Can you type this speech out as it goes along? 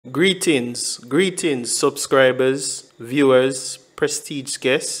Greetings, subscribers, viewers, prestige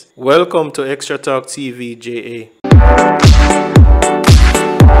guests. Welcome to Extra Talk TV JA.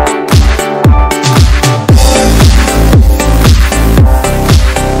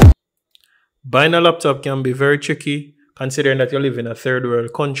 Buying a laptop can be very tricky considering that you live in a third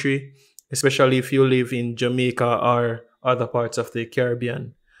world country, especially if you live in Jamaica or other parts of the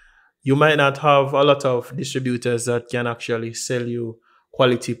Caribbean. You might not have a lot of distributors that can actually sell you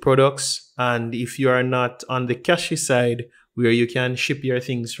quality products. And if you are not on the cashy side where you can ship your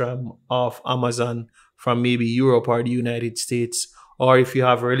things from off Amazon from maybe Europe or the United States, or if you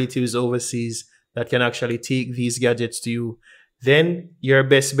have relatives overseas that can actually take these gadgets to you, then your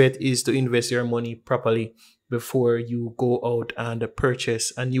best bet is to invest your money properly before you go out and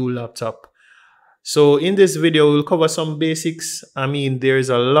purchase a new laptop. So in this video, we'll cover some basics. I mean, there's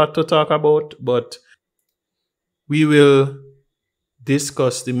a lot to talk about, but we will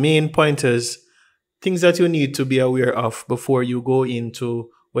discuss the main pointers, things that you need to be aware of before you go into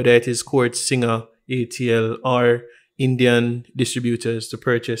whether it is Quartz, Singer, ATL, or Indian distributors to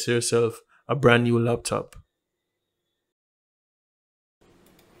purchase yourself a brand new laptop.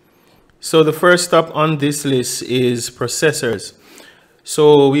 So the first stop on this list is processors.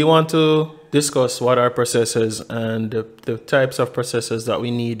 So we want to discuss what are processors and the types of processors that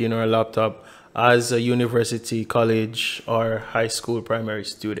we need in our laptop as a university, college, or high school primary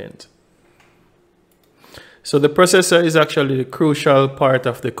student. So the processor is actually the crucial part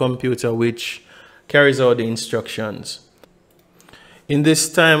of the computer which carries out the instructions. In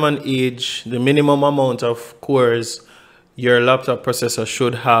this time and age, the minimum amount of cores your laptop processor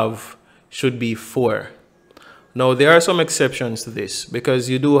should be 4. Now, there are some exceptions to this because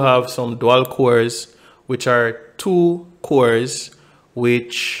you do have some dual cores, which are 2 cores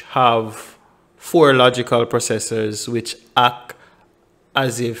which have 4 logical processors which act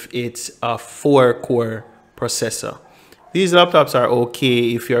as if it's a 4-core processor. These laptops are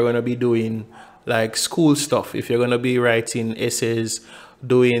okay if you're going to be doing like school stuff, if you're going to be writing essays,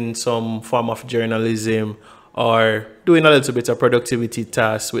 doing some form of journalism, or doing a little bit of productivity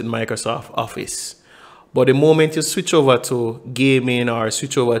tasks with Microsoft Office. But the moment you switch over to gaming or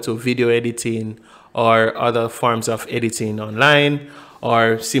switch over to video editing or other forms of editing online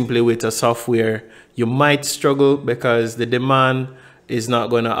or simply with a software, you might struggle because the demand is not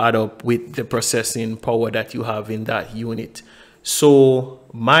going to add up with the processing power that you have in that unit. So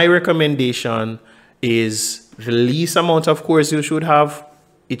my recommendation is the least amount of cores you should have.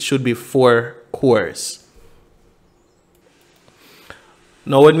 It should be 4 cores.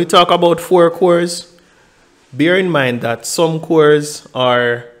 Now, when we talk about 4 cores, bear in mind that some cores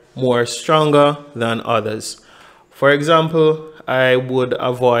are more stronger than others. For example, I would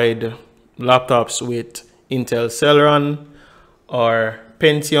avoid laptops with Intel Celeron or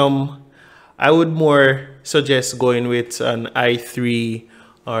Pentium. I would more suggest going with an i3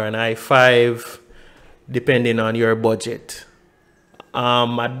 or an i5 depending on your budget.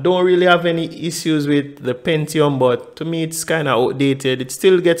 I don't really have any issues with the Pentium, but to me it's kind of outdated. It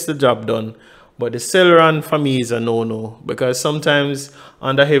still gets the job done. But the Celeron for me is a no-no because sometimes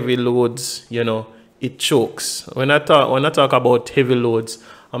under heavy loads, you know, it chokes. When I talk about heavy loads,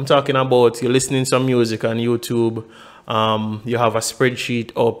 I'm talking about you're listening to some music on YouTube, you have a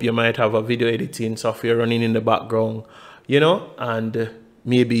spreadsheet up, you might have a video editing software running in the background, you know, and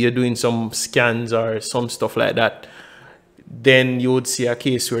maybe you're doing some scans or some stuff like that. Then you would see a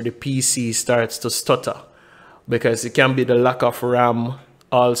case where the PC starts to stutter because it can be the lack of RAM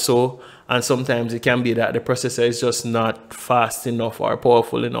also. And sometimes it can be that the processor is just not fast enough or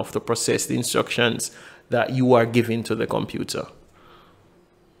powerful enough to process the instructions that you are giving to the computer.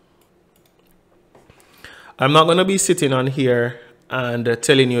 I'm not going to be sitting on here and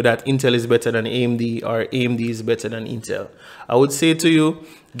telling you that Intel is better than AMD or AMD is better than Intel. I would say to you,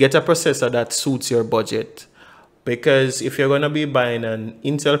 get a processor that suits your budget. Because if you're going to be buying an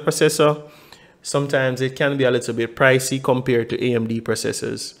Intel processor, sometimes it can be a little bit pricey compared to AMD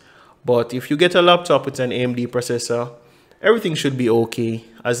processors. But if you get a laptop with an AMD processor, everything should be okay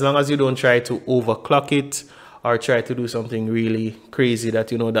as long as you don't try to overclock it or try to do something really crazy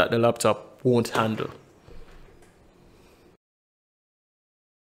that you know that the laptop won't handle.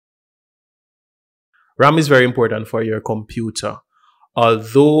 RAM is very important for your computer.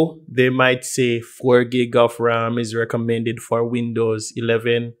 Although they might say 4 gig of RAM is recommended for Windows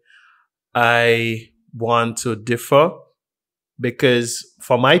 11, I want to differ. Because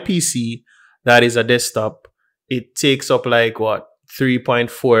for my PC, that is a desktop, it takes up like what,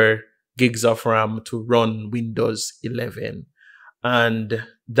 3.4 gigs of RAM to run Windows 11. And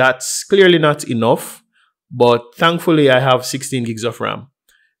that's clearly not enough, but thankfully I have 16 gigs of RAM.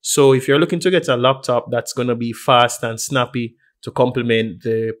 So if you're looking to get a laptop that's going to be fast and snappy to complement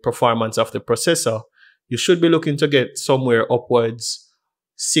the performance of the processor, you should be looking to get somewhere upwards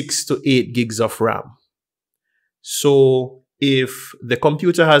 6 to 8 gigs of RAM. So if the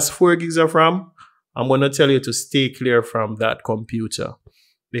computer has 4 gigs of RAM, I'm going to tell you to stay clear from that computer.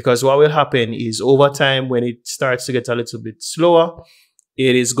 Because what will happen is over time, when it starts to get a little bit slower,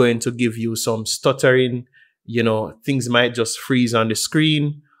 it is going to give you some stuttering. Things might just freeze on the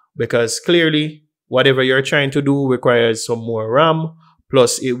screen because clearly whatever you're trying to do requires some more RAM.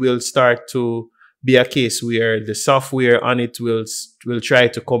 Plus, it will start to be a case where the software on it will try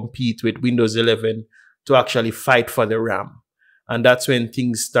to compete with Windows 11 to actually fight for the RAM. And that's when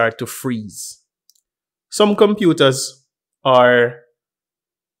things start to freeze. Some computers are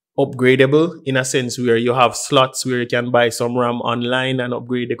upgradable in a sense where you have slots where you can buy some RAM online and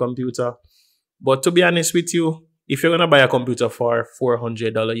upgrade the computer. But to be honest with you, if you're going to buy a computer for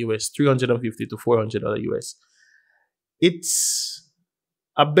 $400 US, $350 to $400 US, it's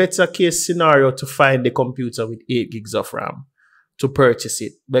a better case scenario to find the computer with 8 gigs of RAM to purchase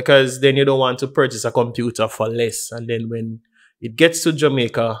it, because then you don't want to purchase a computer for less. And then when it gets to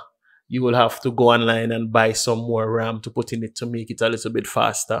Jamaica, you will have to go online and buy some more RAM to put in it to make it a little bit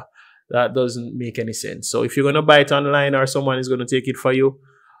faster. That doesn't make any sense. So if you're going to buy it online or someone is going to take it for you,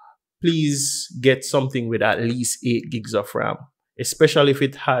 please get something with at least 8 gigs of RAM, especially if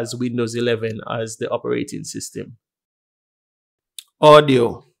it has Windows 11 as the operating system.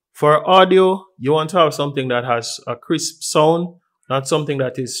 Audio. For audio, you want to have something that has a crisp sound, not something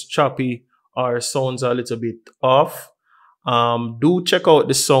that is choppy or sounds a little bit off. Do check out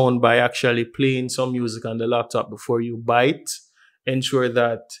the sound by actually playing some music on the laptop before you buy it. Ensure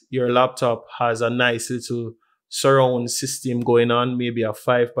that your laptop has a nice little surround system going on, maybe a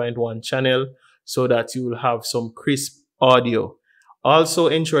 5.1 channel, so that you will have some crisp audio. Also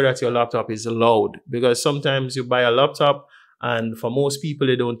ensure that your laptop is loud, because sometimes you buy a laptop and for most people,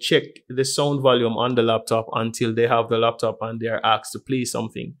 they don't check the sound volume on the laptop until they have the laptop and they're asked to play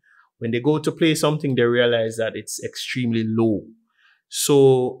something. When they go to play something, they realize that it's extremely low.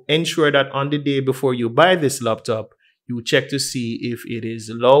 So ensure that on the day before you buy this laptop, you check to see if it is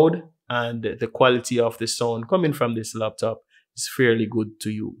loud and the quality of the sound coming from this laptop is fairly good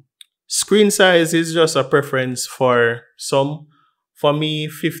to you. Screen size is just a preference for some. For me,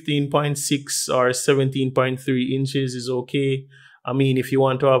 15.6 or 17.3 inches is okay. I mean, if you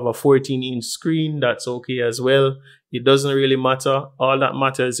want to have a 14-inch screen, that's okay as well. It doesn't really matter. All that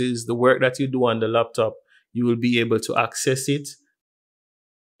matters is the work that you do on the laptop, you will be able to access it.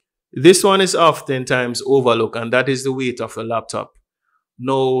 This one is oftentimes overlooked, and that is the weight of the laptop.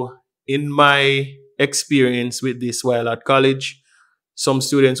 Now, in my experience with this while at college, some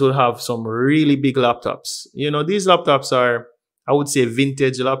students will have some really big laptops. These laptops are, I would say,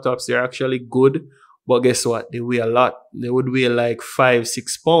 vintage laptops. They're actually good, but guess what? They weigh a lot. They would weigh like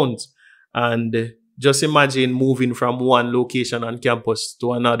 5-6 pounds. And just imagine moving from one location on campus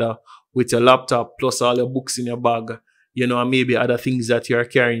to another with your laptop plus all your books in your bag, and maybe other things that you're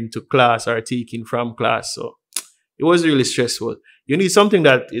carrying to class or taking from class. So it was really stressful. You need something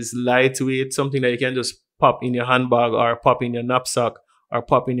that is lightweight, something that you can just pop in your handbag or pop in your knapsack or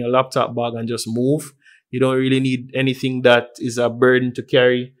pop in your laptop bag and just move. You don't really need anything that is a burden to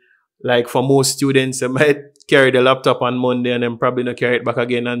carry. Like for most students, they might carry the laptop on Monday and then probably not carry it back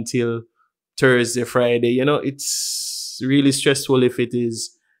again until Thursday, Friday. It's really stressful if it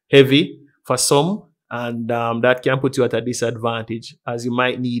is heavy for some, and that can put you at a disadvantage as you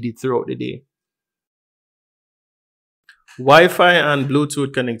might need it throughout the day. Wi-Fi and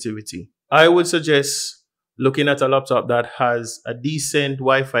Bluetooth connectivity. I would suggest looking at a laptop that has a decent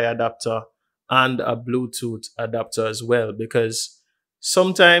Wi-Fi adapter and a Bluetooth adapter as well, because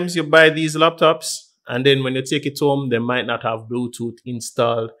sometimes you buy these laptops and then when you take it home, they might not have Bluetooth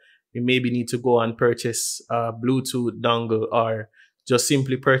installed. You maybe need to go and purchase a Bluetooth dongle or just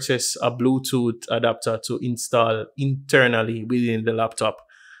simply purchase a Bluetooth adapter to install internally within the laptop.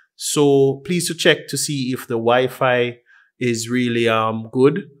 So please to check to see if the Wi-Fi is really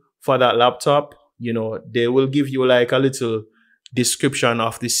good for that laptop. They will give you like a little description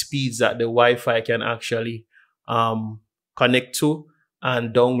of the speeds that the Wi-Fi can actually connect to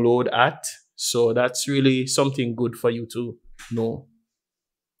and download at. So that's really something good for you to know.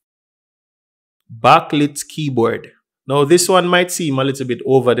 Backlit keyboard. Now this one might seem a little bit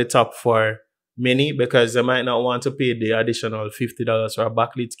over the top for many because they might not want to pay the additional $50 for a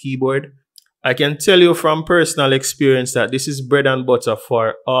backlit keyboard. I can tell you from personal experience that this is bread and butter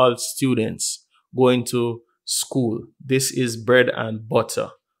for all students going to school. This is bread and butter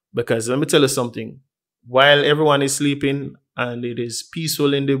because let me tell you something. While everyone is sleeping, and it is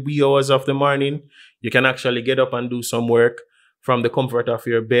peaceful in the wee hours of the morning, you can actually get up and do some work from the comfort of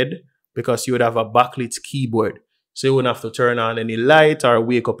your bed because you would have a backlit keyboard. So you wouldn't have to turn on any light or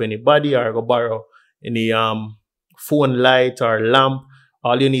wake up anybody or go borrow any phone light or lamp.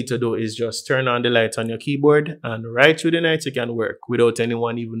 All you need to do is just turn on the light on your keyboard, and right through the night you can work without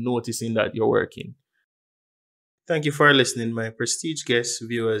anyone even noticing that you're working. Thank you for listening, my prestige guests,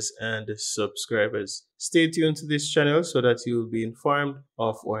 viewers, and subscribers. Stay tuned to this channel so that you'll be informed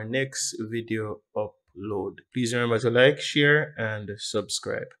of our next video upload. Please remember to like, share, and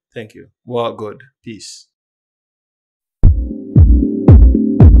subscribe. Thank you. Walk good. Peace.